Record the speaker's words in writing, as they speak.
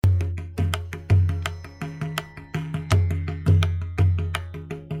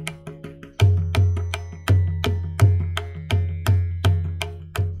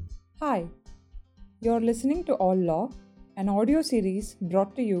You're listening to All Law, an audio series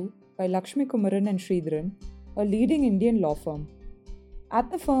brought to you by Lakshmi Kumaran and Sridharan, a leading Indian law firm. At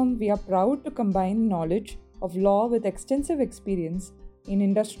the firm, we are proud to combine knowledge of law with extensive experience in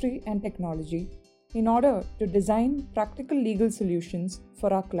industry and technology in order to design practical legal solutions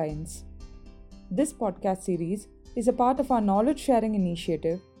for our clients. This podcast series is a part of our knowledge sharing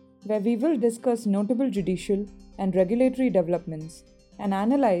initiative where we will discuss notable judicial and regulatory developments and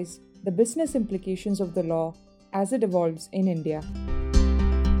analyze the business implications of the law as it evolves in India.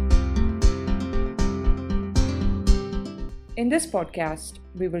 In this podcast,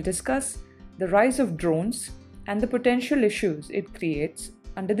 we will discuss the rise of drones and the potential issues it creates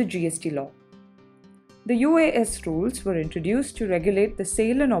under the GST law. The UAS rules were introduced to regulate the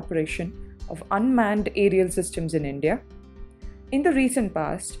sale and operation of unmanned aerial systems in India. In the recent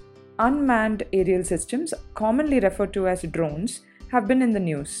past, unmanned aerial systems, commonly referred to as drones, have been in the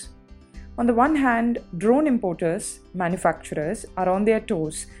news. On the one hand, drone importers, manufacturers are on their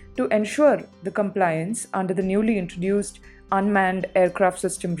toes to ensure the compliance under the newly introduced Unmanned Aircraft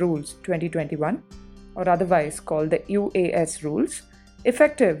System Rules 2021, or otherwise called the UAS rules,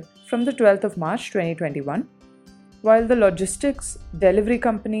 effective from the 12th of March 2021, while the logistics, delivery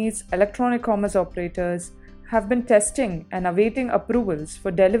companies, electronic commerce operators have been testing and awaiting approvals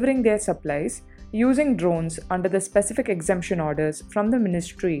for delivering their supplies using drones under the specific exemption orders from the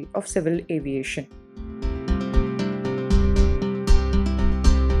Ministry of Civil Aviation.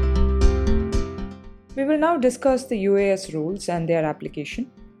 We will now discuss the UAS rules and their application.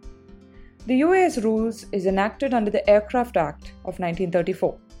 The UAS rules is enacted under the Aircraft Act of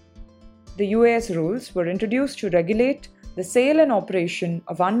 1934. The UAS rules were introduced to regulate the sale and operation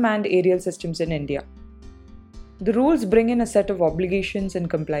of unmanned aerial systems in India. The rules bring in a set of obligations and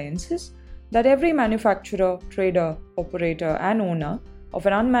compliances that every manufacturer, trader, operator, and owner of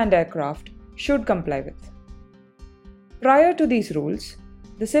an unmanned aircraft should comply with. Prior to these rules,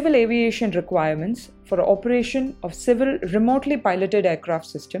 the civil aviation requirements for operation of civil remotely piloted aircraft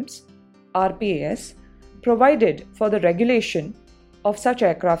systems, RPAS, provided for the regulation of such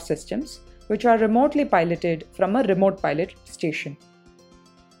aircraft systems which are remotely piloted from a remote pilot station.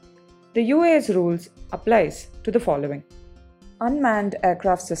 The UAS rules applies to the following: unmanned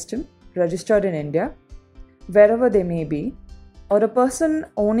aircraft system registered in India, wherever they may be, or a person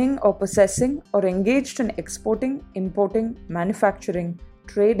owning or possessing or engaged in exporting, importing, manufacturing,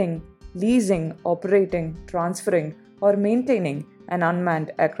 trading, leasing, operating, transferring, or maintaining an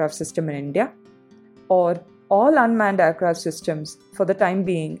unmanned aircraft system in India, or all unmanned aircraft systems for the time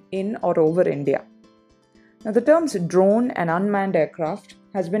being in or over India. Now, the terms drone and unmanned aircraft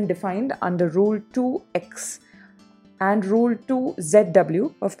has been defined under Rule 2X and Rule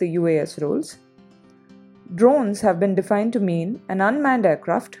 2ZW of the UAS rules. Drones have been defined to mean an unmanned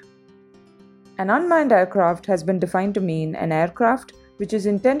aircraft. An unmanned aircraft has been defined to mean an aircraft which is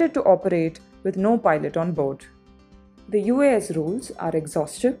intended to operate with no pilot on board. The UAS rules are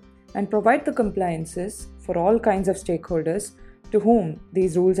exhaustive and provide the compliances for all kinds of stakeholders to whom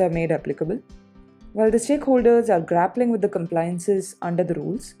these rules are made applicable. While the stakeholders are grappling with the compliances under the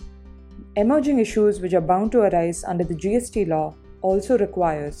rules, emerging issues which are bound to arise under the GST law also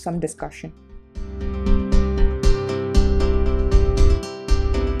require some discussion.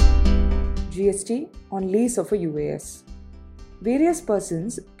 GST on lease of a UAS. Various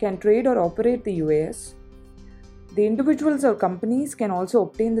persons can trade or operate the UAS. The individuals or companies can also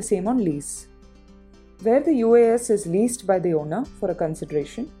obtain the same on lease. Where the UAS is leased by the owner for a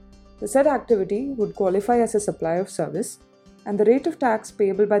consideration, the said activity would qualify as a supply of service, and the rate of tax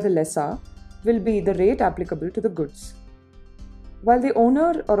payable by the lessor will be the rate applicable to the goods. While the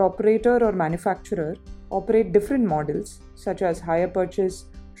owner or operator or manufacturer operate different models such as hire purchase,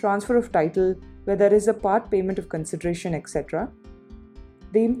 transfer of title, where there is a part payment of consideration, etc.,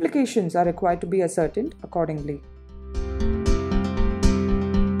 the implications are required to be ascertained accordingly.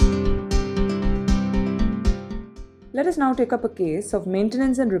 Let us now take up a case of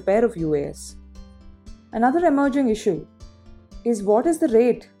maintenance and repair of UAS. Another emerging issue is what is the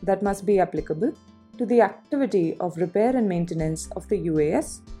rate that must be applicable to the activity of repair and maintenance of the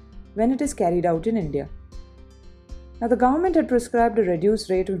UAS when it is carried out in India. Now, the government had prescribed a reduced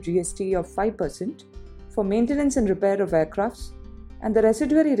rate of GST of 5% for maintenance and repair of aircrafts, and the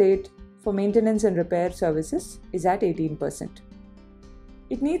residuary rate for maintenance and repair services is at 18%.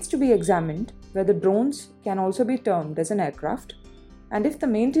 It needs to be examined whether drones can also be termed as an aircraft, and if the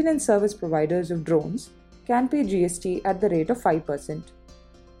maintenance service providers of drones can pay GST at the rate of 5%.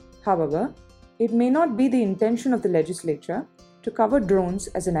 However, it may not be the intention of the legislature to cover drones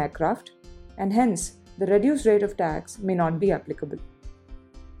as an aircraft, and hence the reduced rate of tax may not be applicable.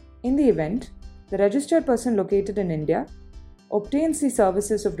 In the event, the registered person located in India obtains the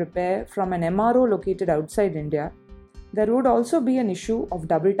services of repair from an MRO located outside India, there would also be an issue of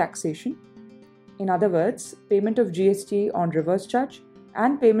double taxation. In other words, payment of GST on reverse charge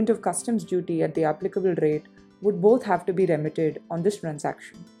and payment of customs duty at the applicable rate would both have to be remitted on this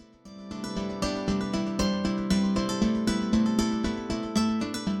transaction.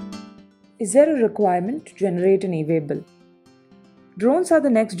 Is there a requirement to generate an e-way bill? Drones are the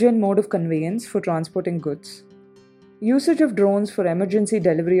next-gen mode of conveyance for transporting goods. Usage of drones for emergency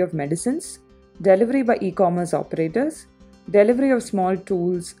delivery of medicines, delivery by e-commerce operators, delivery of small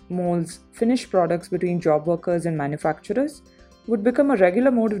tools, molds, finished products between job workers and manufacturers would become a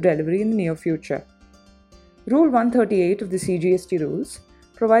regular mode of delivery in the near future. Rule 138 of the CGST rules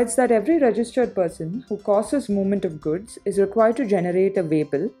provides that every registered person who causes movement of goods is required to generate a way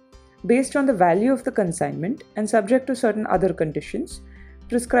bill based on the value of the consignment and subject to certain other conditions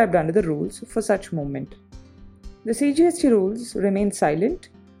prescribed under the rules for such movement. The CGST rules remain silent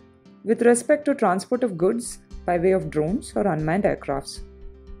with respect to transport of goods by way of drones or unmanned aircrafts.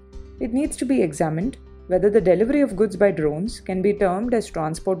 It needs to be examined whether the delivery of goods by drones can be termed as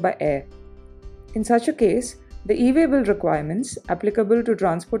transport by air. In such a case, the e-way bill requirements applicable to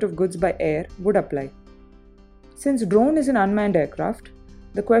transport of goods by air would apply. Since drone is an unmanned aircraft,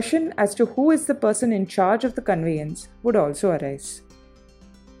 the question as to who is the person in charge of the conveyance would also arise.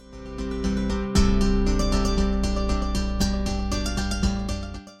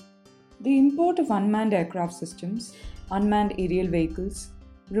 The import of unmanned aircraft systems, unmanned aerial vehicles,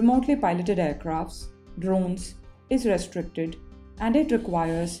 remotely piloted aircrafts, drones is restricted, and it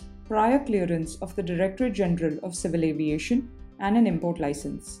requires prior clearance of the Directorate General of Civil Aviation and an import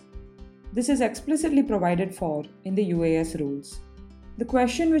license. This is explicitly provided for in the UAS rules. The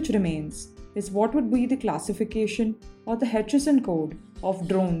question which remains is what would be the classification or the HSN code of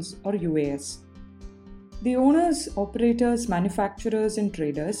drones or UAS. The owners, operators, manufacturers, and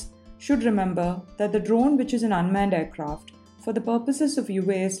traders should remember that the drone, which is an unmanned aircraft, for the purposes of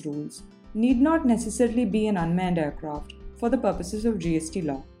UAS rules, need not necessarily be an unmanned aircraft for the purposes of GST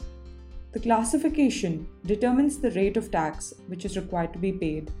law. The classification determines the rate of tax which is required to be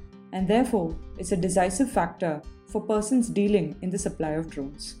paid, and therefore is a decisive factor for persons dealing in the supply of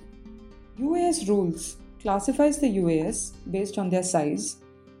drones. UAS rules classifies the UAS based on their size,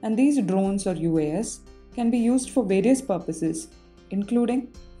 and these drones or UAS can be used for various purposes,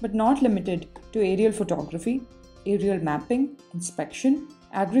 including but not limited to aerial photography, aerial mapping, inspection,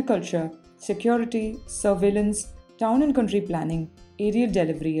 agriculture, security, surveillance, town and country planning, aerial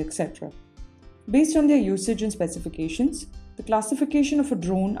delivery, etc. Based on their usage and specifications, the classification of a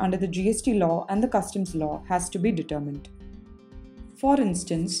drone under the GST law and the customs law has to be determined. For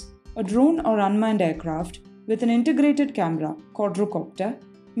instance, a drone or unmanned aircraft with an integrated camera, quadrocopter,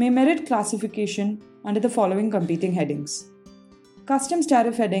 may merit classification under the following competing headings. Customs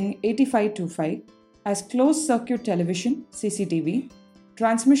tariff heading 8525 as closed circuit television (CCTV),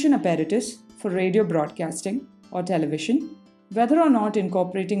 transmission apparatus for radio broadcasting or television, whether or not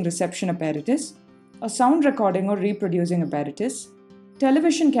incorporating reception apparatus, a sound recording or reproducing apparatus,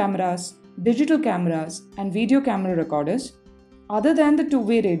 television cameras, digital cameras, and video camera recorders, other than the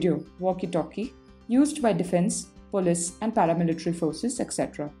two-way radio walkie-talkie used by defense, police, and paramilitary forces,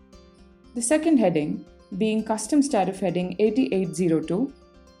 etc. The second heading being Customs Tariff Heading 8802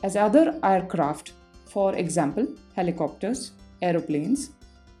 as other aircraft, for example, helicopters, aeroplanes,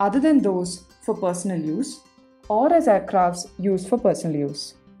 other than those for personal use, or as aircrafts used for personal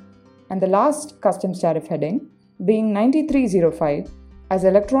use. And the last Customs Tariff Heading being 9305 as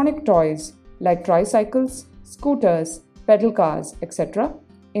electronic toys like tricycles, scooters, pedal cars, etc.,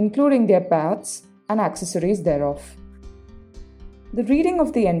 including their parts and accessories thereof. The reading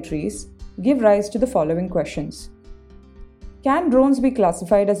of the entries give rise to the following questions. Can drones be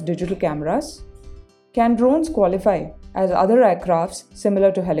classified as digital cameras? Can drones qualify as other aircrafts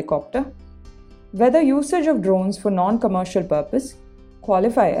similar to helicopter? Whether usage of drones for non-commercial purpose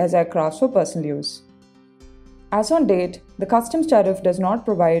qualify as aircrafts for personal use. As on date, the customs tariff does not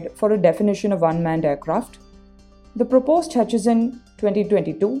provide for a definition of unmanned aircraft. The proposed HSN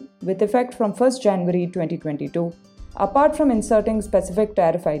 2022, with effect from 1st January 2022, apart from inserting specific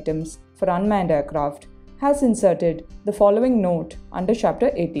tariff items for unmanned aircraft, has inserted the following note under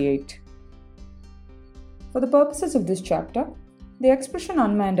Chapter 88. For the purposes of this chapter, the expression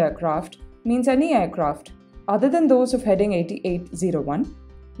unmanned aircraft means any aircraft, other than those of heading 8801,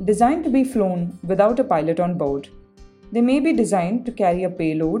 designed to be flown without a pilot on board. They may be designed to carry a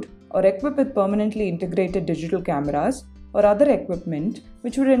payload or equipped with permanently integrated digital cameras or other equipment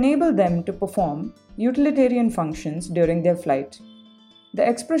which would enable them to perform utilitarian functions during their flight. The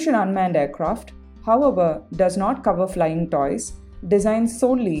expression unmanned aircraft however, does not cover flying toys designed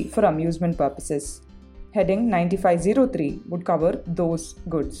solely for amusement purposes. Heading 9503 would cover those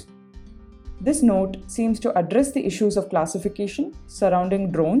goods. This note seems to address the issues of classification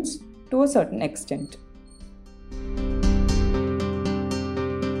surrounding drones to a certain extent.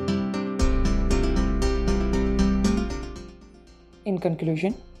 In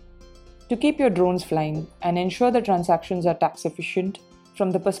conclusion, to keep your drones flying and ensure the transactions are tax efficient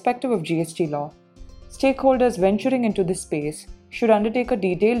from the perspective of GST law, stakeholders venturing into this space should undertake a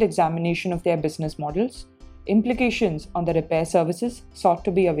detailed examination of their business models, implications on the repair services sought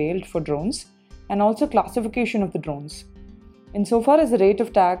to be availed for drones, and also classification of the drones. Insofar as the rate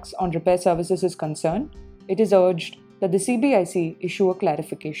of tax on repair services is concerned, it is urged that the CBIC issue a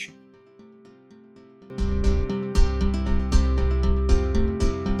clarification.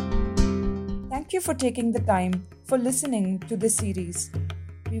 Thank you for taking the time for listening to this series.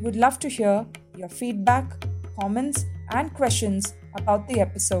 We would love to hear your feedback, comments, and questions about the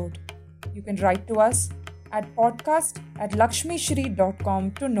episode. You can write to us at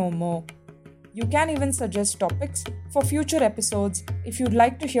podcast@lakshmishri.com to know more. You can even suggest topics for future episodes if you'd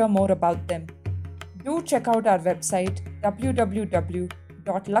like to hear more about them. Do check out our website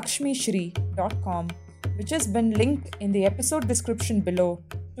www.lakshmishri.com, which has been linked in the episode description below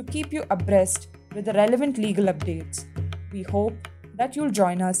to keep you abreast with the relevant legal updates. We hope that you'll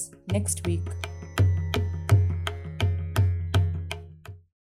join us next week.